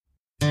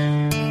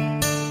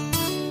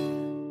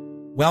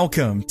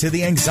Welcome to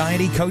the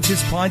Anxiety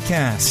Coaches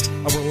Podcast,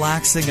 a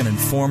relaxing and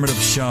informative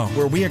show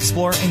where we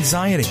explore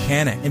anxiety,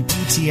 panic, and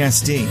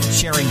PTSD,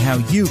 sharing how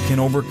you can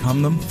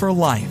overcome them for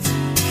life.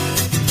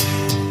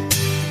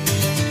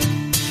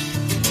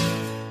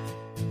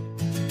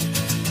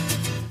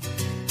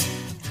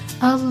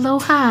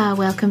 Aloha!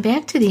 Welcome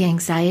back to the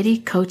Anxiety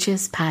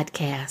Coaches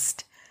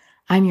Podcast.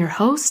 I'm your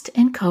host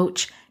and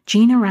coach,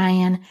 Gina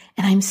Ryan,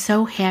 and I'm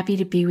so happy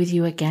to be with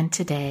you again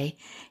today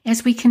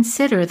as we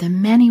consider the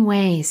many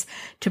ways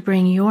to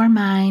bring your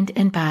mind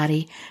and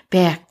body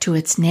back to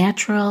its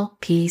natural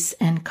peace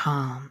and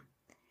calm.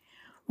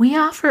 We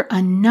offer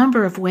a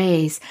number of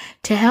ways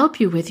to help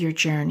you with your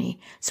journey,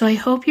 so I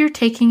hope you're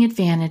taking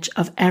advantage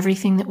of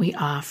everything that we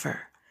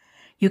offer.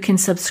 You can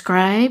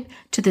subscribe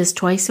to this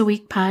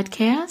twice-a-week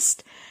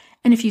podcast,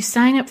 and if you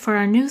sign up for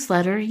our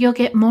newsletter, you'll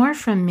get more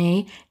from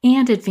me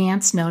and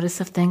advance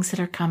notice of things that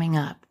are coming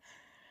up.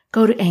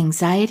 Go to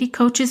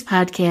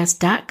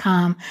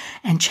anxietycoachespodcast.com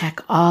and check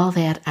all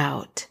that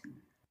out.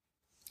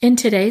 In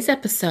today's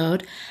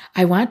episode,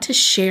 I want to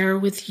share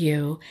with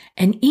you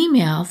an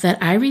email that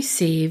I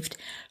received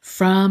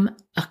from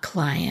a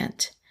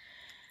client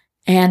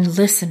and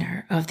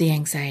listener of the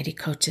Anxiety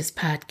Coaches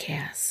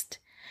Podcast.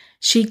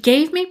 She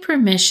gave me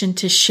permission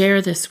to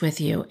share this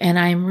with you, and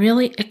I'm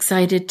really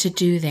excited to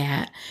do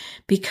that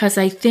because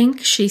I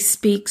think she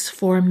speaks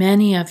for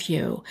many of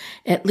you,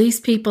 at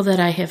least people that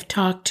I have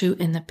talked to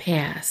in the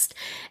past,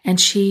 and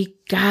she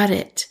got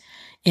it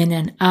in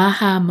an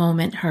aha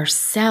moment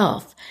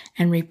herself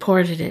and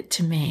reported it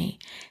to me.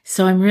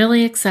 So I'm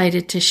really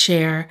excited to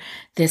share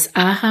this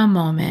aha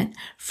moment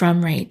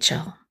from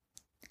Rachel.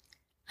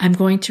 I'm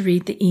going to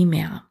read the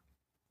email.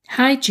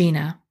 Hi,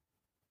 Gina.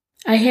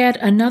 I had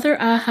another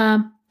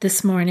aha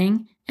this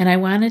morning, and I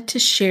wanted to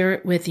share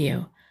it with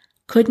you.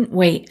 Couldn't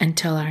wait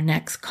until our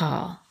next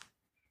call.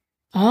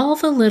 All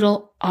the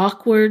little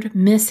awkward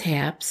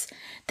mishaps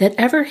that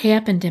ever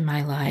happened in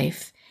my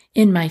life,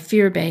 in my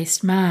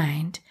fear-based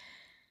mind,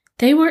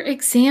 they were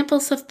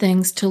examples of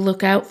things to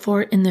look out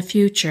for in the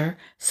future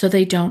so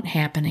they don't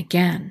happen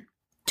again,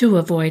 to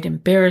avoid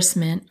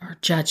embarrassment or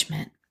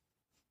judgment.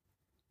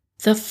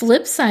 The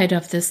flip side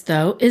of this,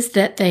 though, is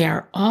that they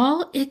are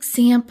all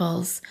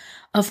examples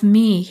of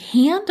me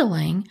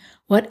handling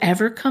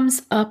whatever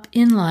comes up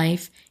in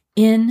life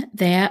in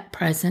that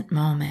present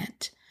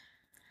moment.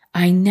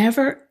 I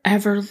never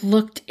ever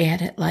looked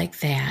at it like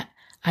that.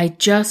 I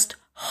just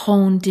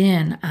honed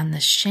in on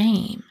the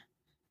shame.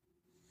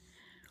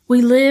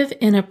 We live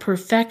in a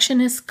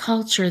perfectionist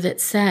culture that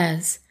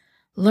says,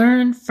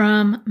 learn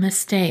from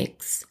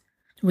mistakes,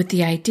 with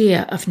the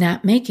idea of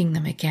not making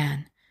them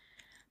again.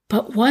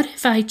 But what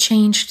if I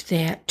changed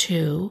that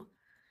to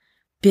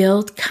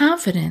build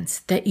confidence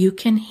that you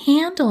can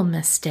handle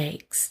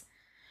mistakes?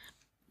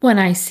 When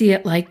I see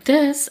it like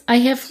this, I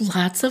have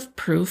lots of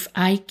proof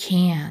I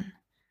can.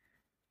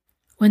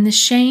 When the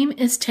shame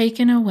is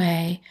taken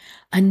away,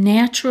 a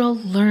natural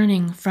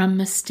learning from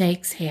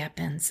mistakes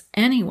happens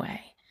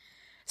anyway.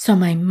 So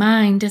my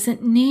mind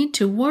doesn't need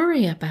to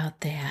worry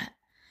about that.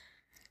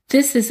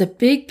 This is a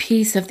big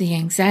piece of the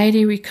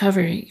anxiety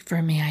recovery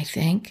for me, I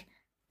think.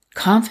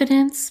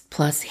 Confidence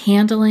plus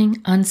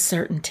handling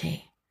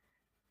uncertainty.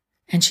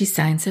 And she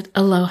signs it,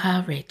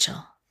 Aloha,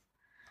 Rachel.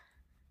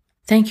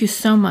 Thank you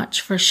so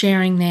much for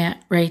sharing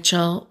that,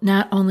 Rachel,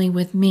 not only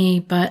with me,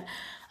 but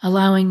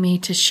allowing me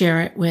to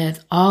share it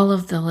with all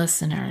of the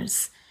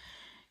listeners.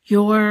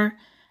 Your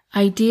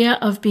idea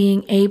of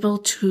being able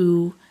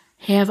to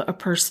have a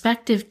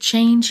perspective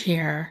change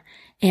here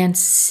and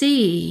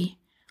see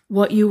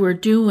what you were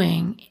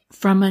doing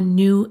from a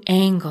new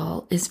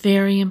angle is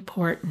very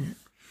important.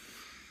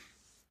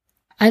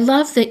 I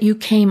love that you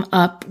came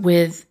up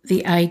with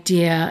the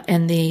idea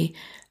and the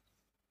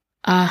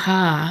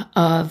aha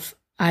of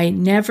I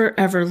never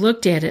ever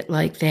looked at it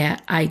like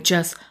that. I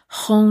just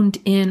honed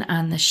in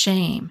on the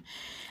shame.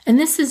 And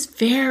this is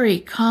very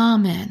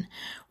common.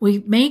 We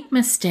make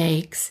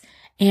mistakes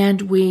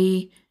and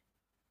we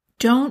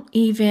don't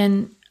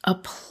even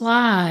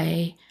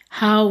apply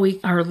how we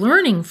are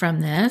learning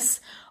from this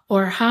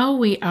or how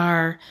we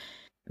are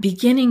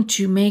beginning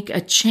to make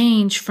a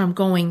change from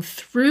going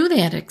through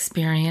that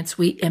experience.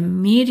 We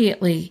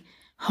immediately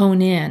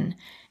hone in,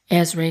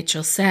 as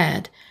Rachel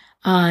said,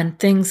 on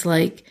things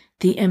like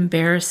the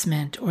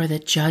embarrassment or the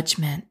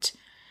judgment.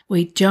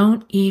 We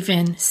don't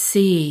even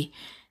see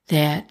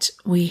that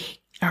we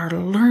are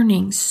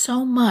learning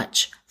so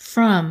much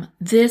from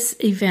this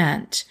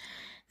event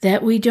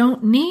that we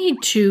don't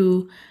need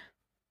to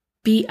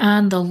be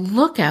on the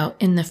lookout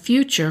in the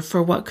future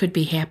for what could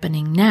be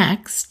happening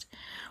next.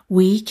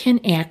 We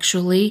can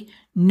actually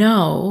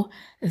know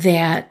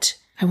that,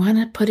 I want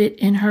to put it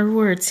in her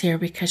words here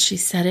because she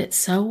said it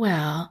so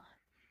well,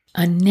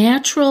 a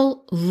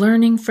natural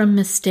learning from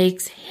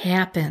mistakes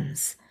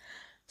happens,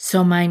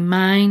 so my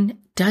mind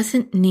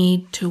doesn't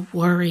need to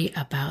worry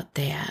about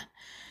that.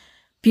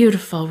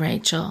 Beautiful,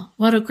 Rachel.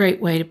 What a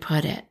great way to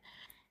put it.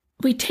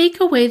 We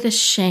take away the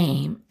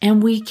shame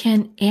and we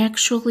can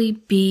actually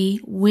be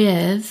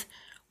with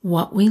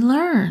what we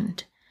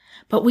learned.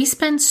 But we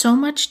spend so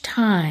much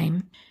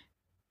time,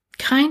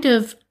 kind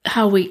of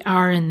how we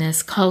are in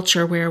this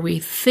culture, where we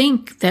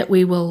think that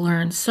we will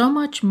learn so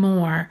much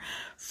more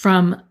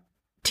from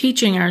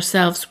teaching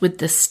ourselves with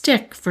the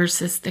stick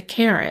versus the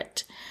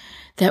carrot,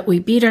 that we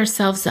beat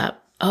ourselves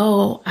up.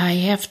 Oh, I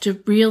have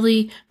to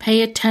really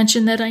pay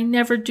attention that I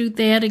never do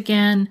that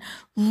again.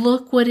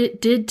 Look what it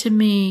did to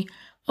me.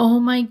 Oh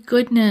my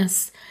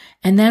goodness.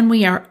 And then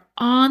we are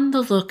on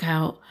the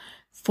lookout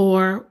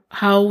for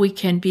how we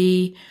can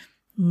be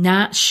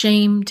not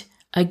shamed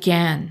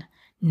again,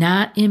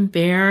 not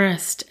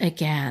embarrassed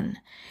again.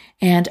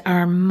 And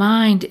our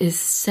mind is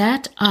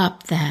set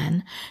up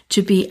then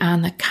to be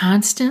on the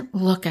constant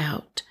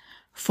lookout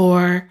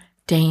for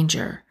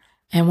danger.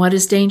 And what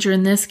is danger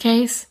in this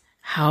case?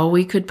 How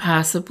we could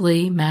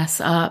possibly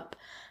mess up,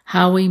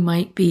 how we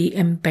might be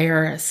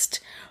embarrassed,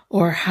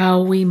 or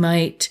how we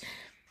might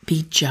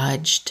be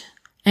judged.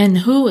 And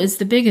who is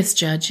the biggest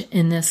judge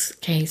in this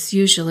case?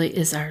 Usually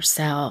is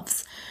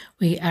ourselves.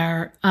 We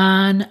are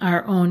on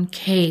our own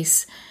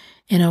case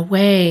in a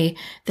way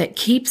that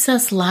keeps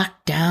us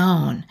locked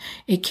down.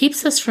 It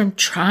keeps us from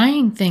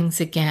trying things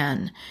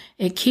again.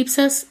 It keeps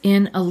us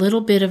in a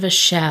little bit of a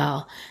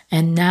shell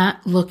and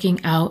not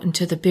looking out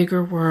into the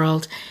bigger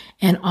world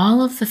and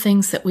all of the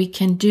things that we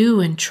can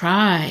do and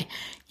try.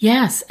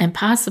 Yes, and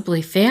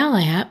possibly fail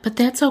at, but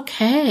that's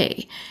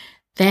okay.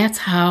 That's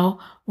how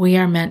we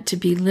are meant to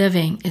be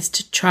living, is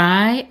to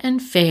try and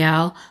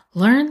fail,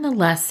 learn the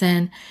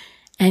lesson,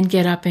 and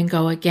get up and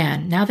go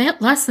again. Now,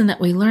 that lesson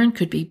that we learn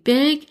could be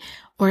big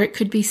or it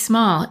could be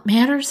small. It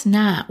matters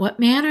not. What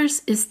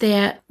matters is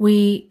that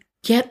we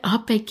get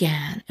up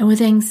again. And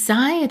with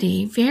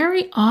anxiety,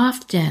 very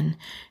often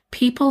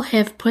people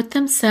have put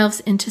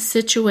themselves into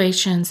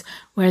situations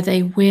where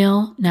they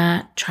will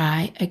not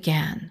try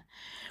again,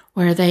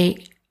 where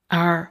they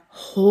are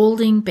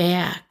holding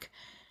back.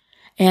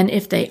 And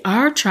if they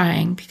are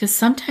trying, because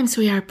sometimes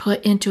we are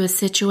put into a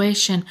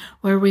situation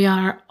where we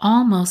are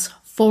almost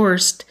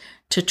forced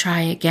to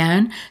try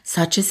again,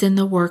 such as in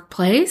the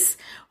workplace,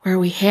 where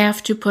we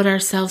have to put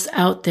ourselves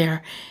out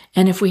there.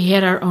 And if we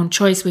had our own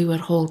choice, we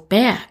would hold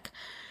back.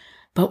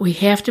 But we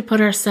have to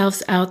put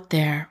ourselves out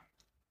there.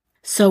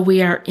 So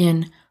we are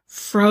in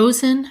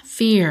frozen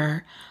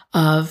fear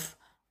of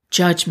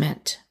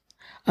judgment,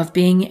 of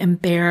being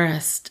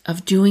embarrassed,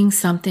 of doing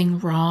something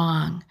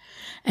wrong.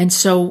 And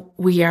so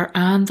we are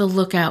on the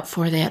lookout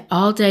for that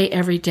all day,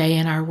 every day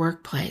in our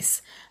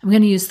workplace. I'm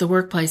going to use the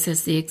workplace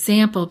as the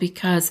example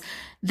because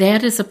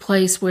that is a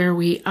place where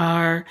we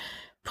are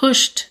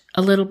pushed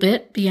a little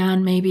bit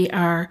beyond maybe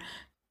our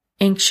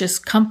anxious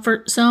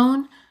comfort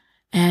zone.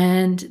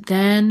 And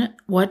then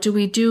what do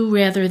we do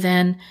rather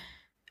than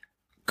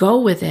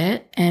go with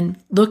it and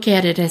look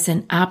at it as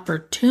an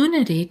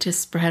opportunity to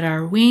spread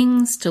our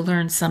wings, to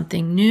learn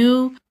something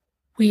new?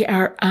 We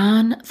are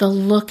on the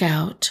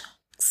lookout,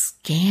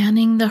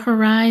 scanning the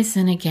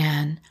horizon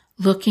again,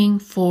 looking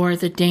for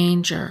the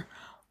danger.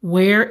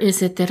 Where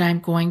is it that I'm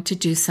going to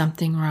do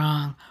something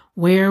wrong?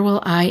 Where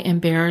will I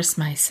embarrass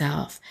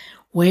myself?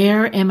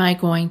 Where am I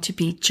going to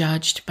be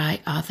judged by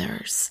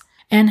others?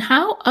 And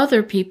how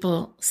other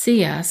people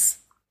see us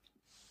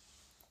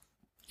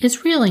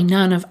is really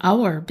none of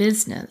our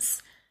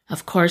business.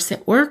 Of course,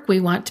 at work, we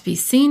want to be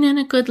seen in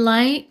a good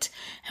light,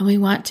 and we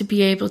want to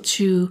be able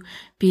to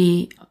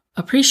be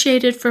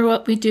appreciated for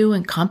what we do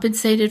and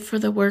compensated for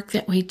the work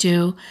that we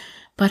do.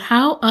 But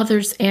how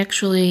others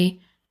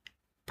actually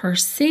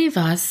perceive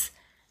us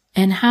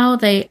and how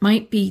they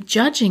might be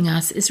judging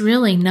us is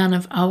really none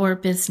of our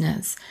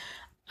business.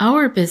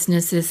 Our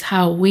business is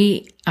how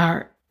we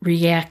are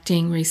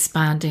reacting,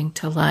 responding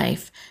to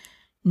life,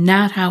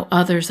 not how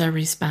others are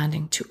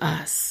responding to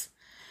us.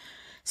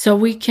 So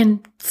we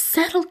can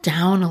settle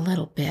down a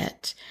little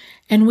bit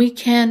and we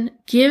can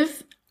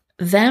give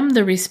them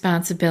the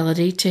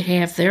responsibility to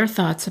have their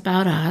thoughts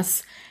about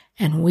us,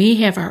 and we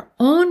have our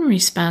own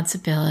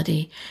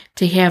responsibility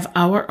to have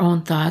our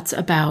own thoughts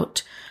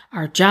about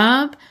our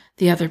job,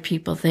 the other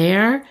people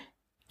there,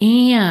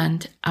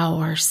 and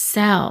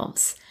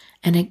ourselves.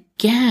 And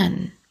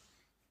again,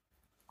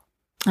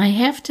 I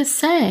have to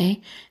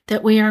say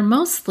that we are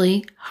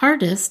mostly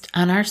hardest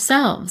on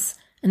ourselves,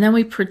 and then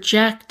we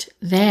project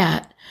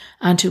that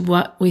onto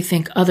what we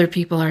think other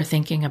people are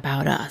thinking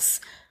about us.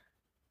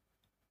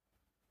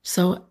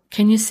 So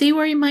can you see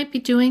where you might be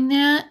doing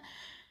that?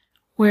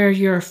 Where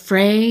you're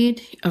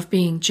afraid of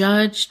being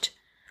judged,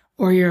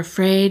 or you're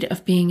afraid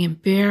of being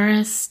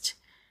embarrassed,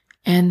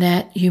 and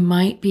that you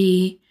might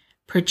be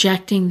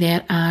projecting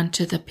that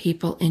onto the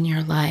people in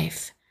your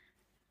life.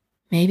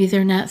 Maybe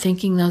they're not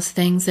thinking those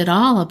things at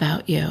all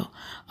about you.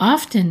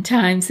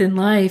 Oftentimes in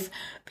life,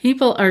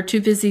 people are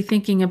too busy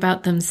thinking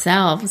about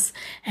themselves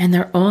and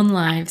their own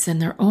lives and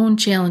their own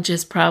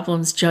challenges,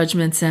 problems,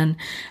 judgments, and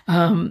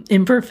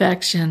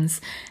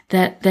imperfections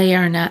that they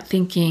are not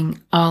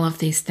thinking all of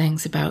these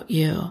things about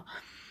you.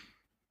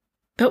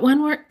 But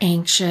when we're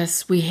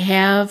anxious, we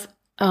have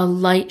a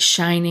light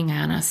shining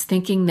on us,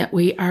 thinking that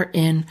we are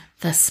in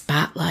the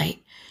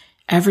spotlight.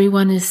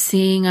 Everyone is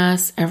seeing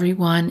us.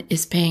 Everyone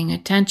is paying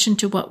attention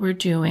to what we're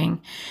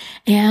doing,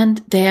 and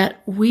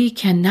that we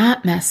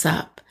cannot mess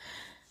up.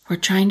 We're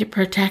trying to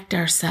protect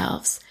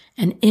ourselves.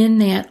 And in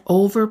that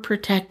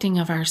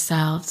overprotecting of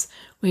ourselves,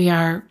 we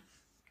are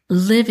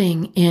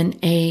living in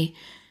a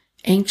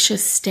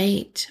anxious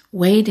state,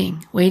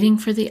 waiting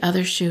for the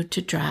other shoe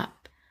to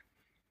drop.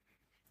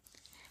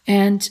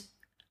 And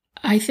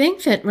I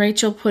think that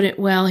Rachel put it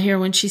well here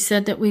when she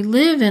said that we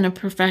live in a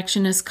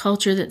perfectionist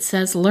culture that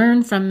says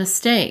learn from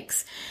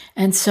mistakes.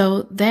 And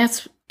so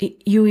that's,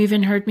 you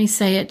even heard me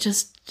say it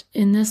just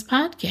in this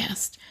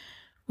podcast.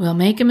 We'll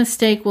make a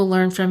mistake, we'll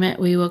learn from it,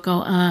 we will go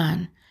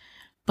on.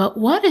 But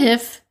what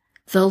if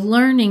the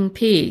learning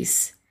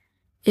piece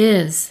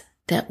is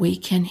that we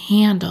can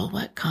handle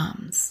what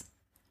comes?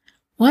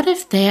 What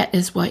if that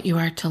is what you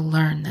are to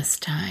learn this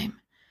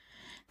time?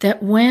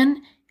 That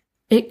when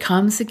it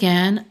comes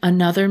again,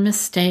 another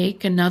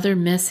mistake, another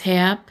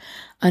mishap,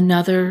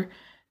 another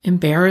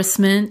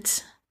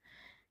embarrassment,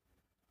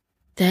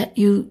 that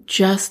you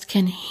just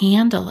can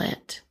handle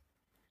it.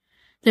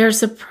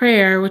 There's a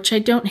prayer, which I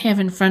don't have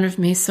in front of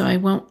me, so I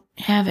won't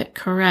have it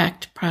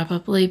correct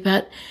probably,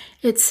 but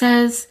it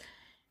says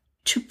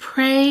to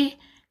pray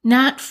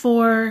not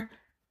for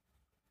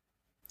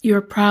your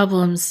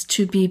problems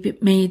to be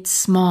made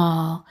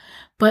small,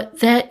 but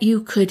that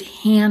you could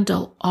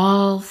handle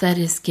all that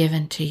is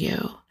given to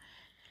you.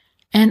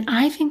 And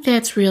I think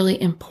that's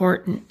really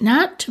important,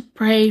 not to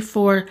pray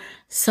for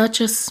such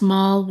a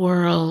small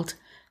world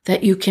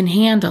that you can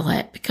handle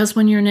it, because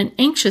when you're in an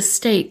anxious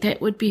state,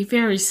 that would be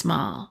very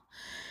small,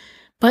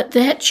 but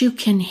that you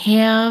can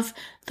have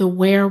the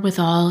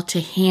wherewithal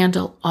to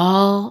handle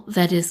all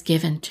that is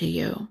given to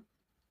you.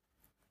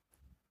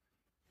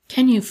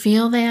 Can you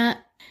feel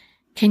that?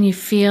 Can you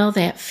feel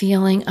that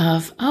feeling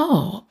of,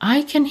 oh,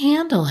 I can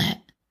handle it?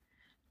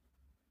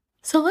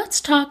 So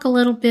let's talk a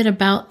little bit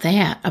about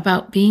that,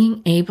 about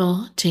being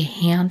able to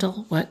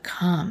handle what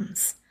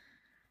comes.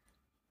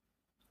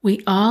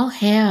 We all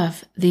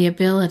have the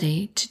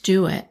ability to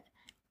do it,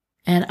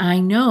 and I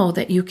know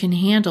that you can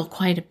handle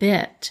quite a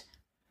bit.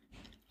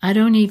 I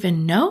don't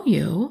even know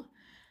you,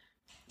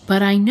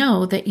 but I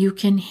know that you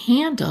can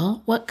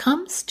handle what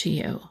comes to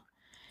you.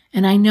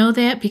 And I know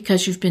that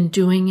because you've been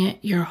doing it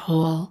your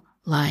whole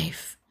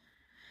life.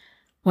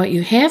 What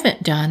you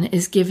haven't done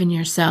is given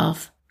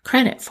yourself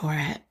credit for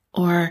it,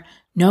 or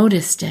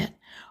noticed it,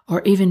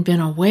 or even been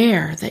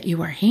aware that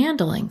you are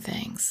handling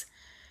things.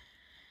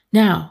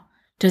 Now,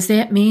 does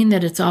that mean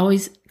that it's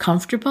always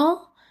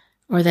comfortable,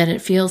 or that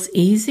it feels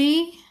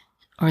easy,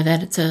 or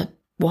that it's a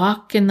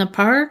walk in the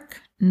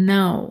park?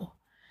 No.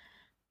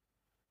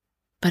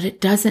 But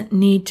it doesn't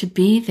need to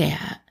be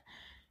that.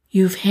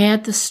 You've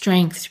had the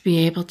strength to be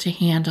able to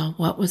handle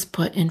what was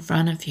put in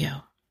front of you.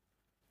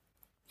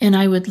 And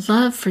I would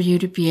love for you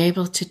to be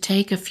able to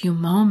take a few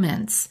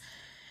moments,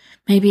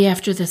 maybe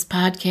after this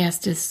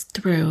podcast is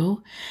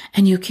through,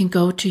 and you can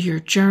go to your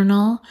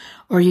journal,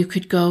 or you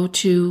could go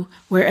to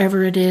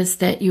wherever it is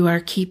that you are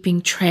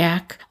keeping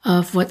track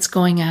of what's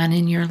going on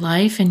in your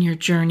life and your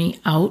journey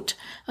out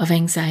of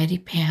anxiety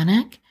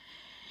panic,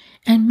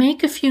 and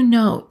make a few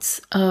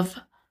notes of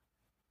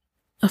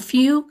a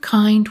few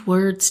kind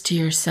words to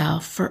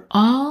yourself for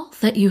all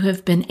that you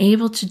have been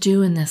able to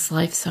do in this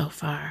life so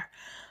far.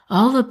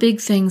 All the big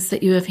things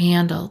that you have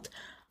handled,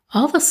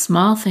 all the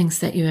small things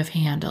that you have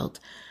handled,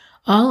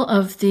 all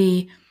of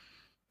the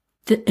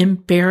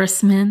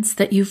embarrassments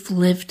that you've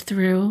lived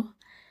through,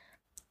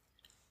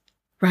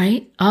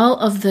 right? All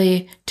of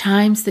the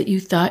times that you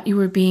thought you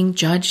were being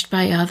judged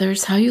by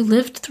others, how you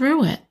lived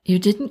through it. You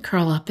didn't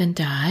curl up and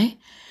die.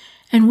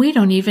 And we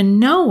don't even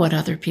know what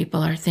other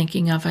people are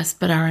thinking of us,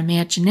 but our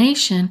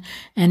imagination,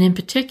 and in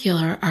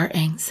particular our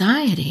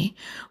anxiety,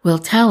 will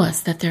tell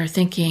us that they're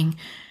thinking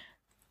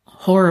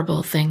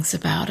horrible things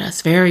about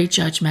us, very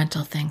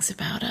judgmental things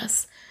about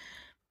us.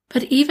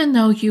 But even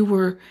though you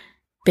were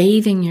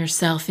bathing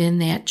yourself in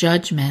that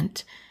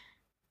judgment,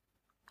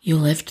 you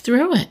lived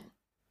through it.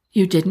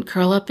 You didn't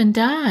curl up and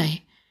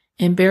die.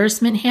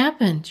 Embarrassment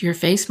happened. Your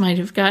face might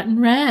have gotten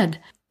red,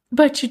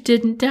 but you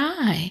didn't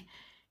die.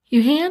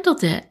 You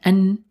handled it,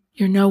 and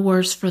you're no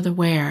worse for the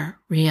wear,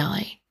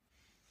 really.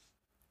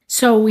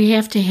 So we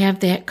have to have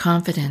that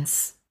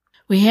confidence.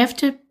 We have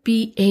to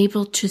be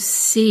able to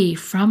see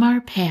from our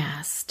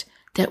past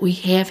that we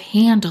have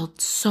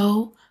handled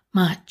so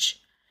much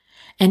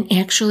and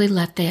actually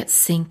let that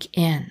sink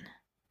in.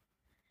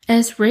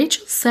 As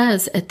Rachel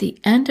says at the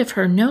end of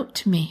her note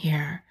to me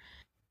here,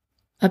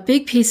 a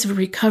big piece of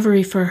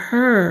recovery for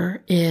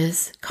her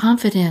is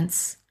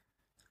confidence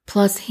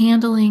plus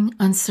handling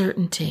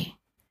uncertainty.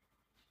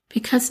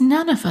 Because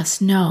none of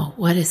us know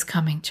what is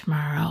coming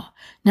tomorrow.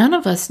 None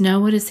of us know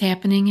what is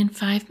happening in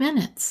 5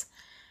 minutes.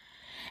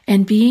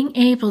 And being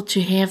able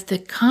to have the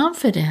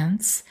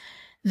confidence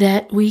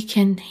that we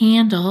can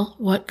handle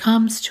what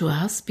comes to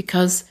us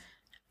because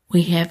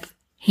we have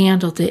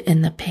handled it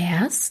in the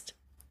past.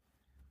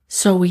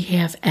 So we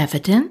have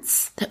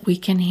evidence that we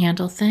can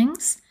handle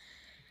things.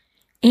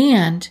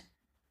 And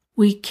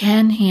we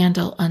can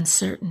handle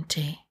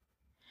uncertainty.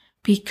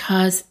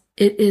 because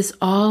it is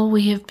all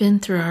we have been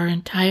through our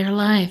entire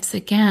lives.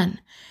 Again,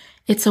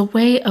 it's a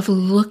way of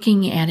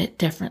looking at it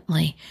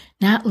differently,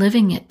 not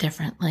living it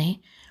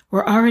differently.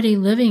 We're already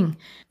living.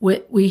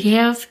 We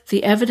have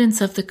the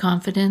evidence of the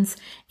confidence,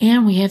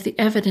 and we have the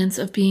evidence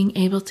of being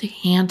able to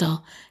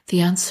handle the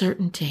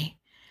uncertainty.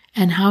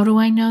 And how do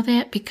I know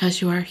that?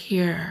 Because you are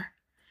here.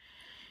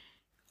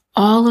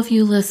 All of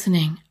you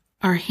listening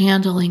are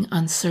handling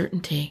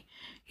uncertainty.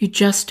 You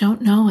just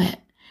don't know it.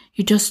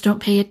 You just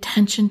don't pay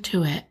attention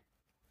to it.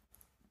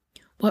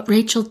 What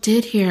Rachel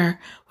did here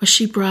was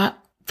she brought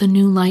the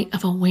new light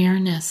of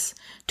awareness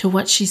to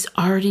what she's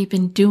already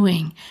been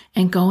doing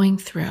and going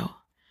through.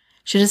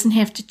 She doesn't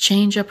have to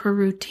change up her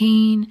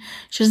routine.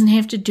 She doesn't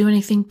have to do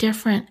anything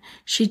different.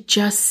 She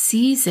just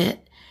sees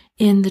it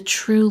in the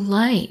true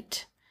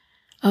light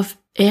of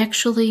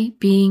actually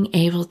being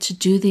able to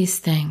do these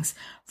things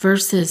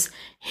versus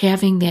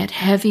having that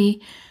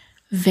heavy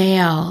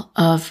veil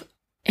of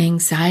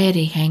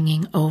anxiety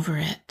hanging over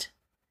it.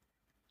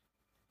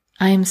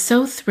 I am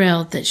so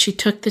thrilled that she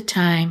took the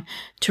time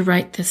to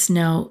write this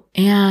note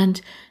and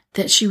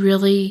that she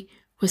really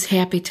was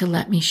happy to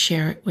let me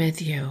share it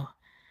with you.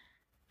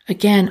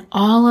 Again,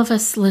 all of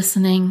us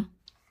listening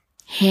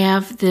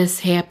have this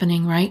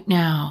happening right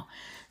now.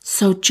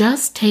 So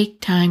just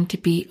take time to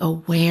be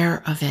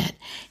aware of it.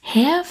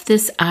 Have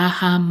this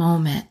aha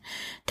moment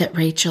that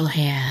Rachel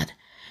had,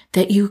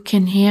 that you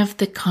can have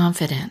the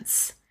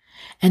confidence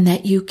and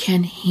that you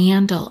can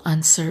handle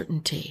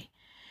uncertainty.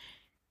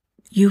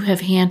 You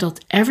have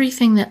handled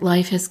everything that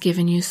life has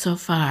given you so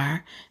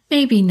far,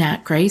 maybe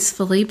not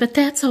gracefully, but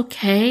that's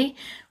okay.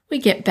 We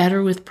get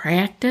better with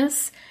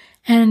practice.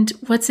 And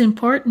what's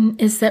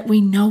important is that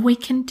we know we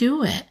can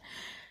do it.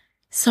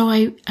 So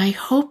I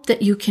hope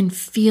that you can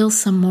feel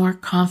some more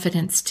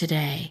confidence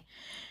today.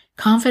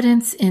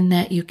 Confidence in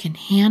that you can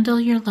handle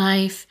your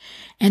life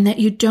and that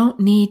you don't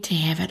need to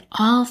have it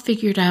all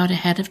figured out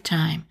ahead of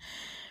time.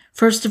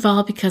 First of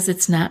all, because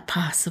it's not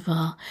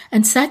possible.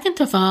 And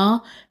second of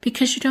all,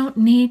 because you don't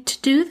need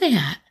to do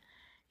that.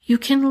 You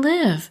can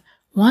live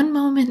one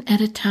moment at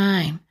a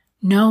time,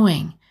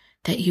 knowing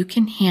that you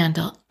can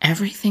handle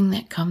everything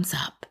that comes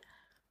up.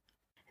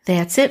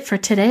 That's it for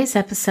today's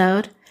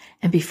episode.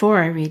 And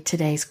before I read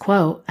today's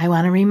quote, I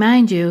want to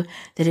remind you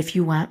that if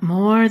you want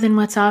more than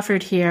what's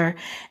offered here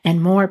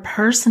and more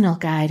personal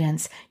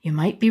guidance, you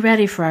might be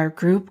ready for our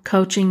group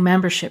coaching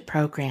membership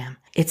program.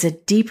 It's a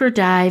deeper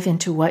dive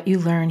into what you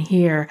learn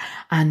here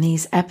on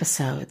these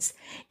episodes.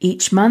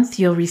 Each month,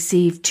 you'll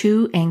receive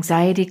 2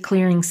 anxiety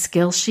clearing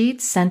skill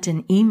sheets sent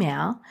in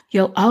email.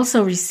 You'll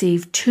also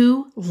receive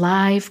 2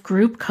 live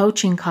group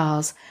coaching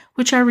calls,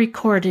 which are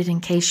recorded in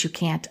case you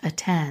can't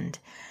attend.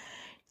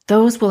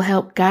 Those will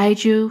help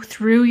guide you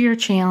through your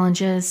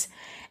challenges.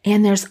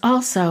 And there's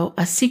also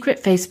a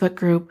secret Facebook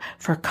group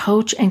for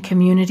coach and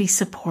community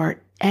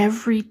support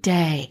every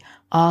day,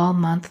 all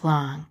month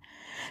long.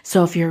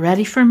 So if you're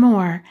ready for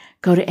more,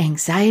 go to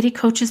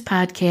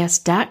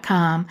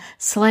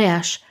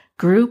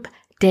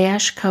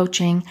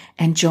anxietycoachespodcast.com/group-coaching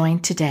and join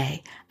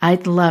today.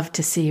 I'd love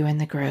to see you in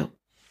the group.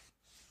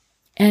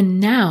 And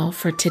now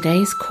for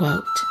today's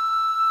quote.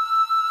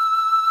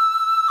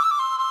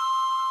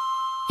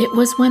 It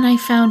was when I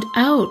found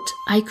out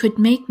I could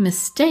make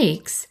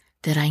mistakes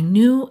that I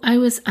knew I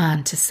was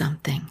on to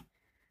something.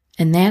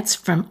 And that's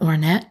from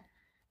Ornette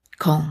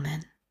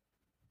Coleman.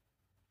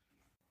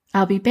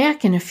 I'll be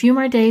back in a few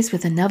more days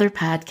with another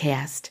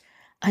podcast.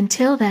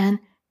 Until then,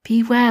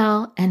 be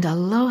well and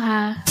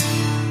aloha.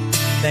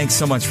 Thanks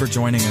so much for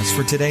joining us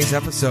for today's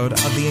episode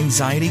of the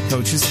Anxiety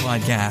Coaches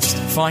Podcast.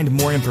 Find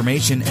more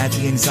information at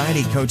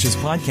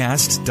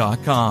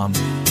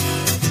theanxietycoachespodcast.com.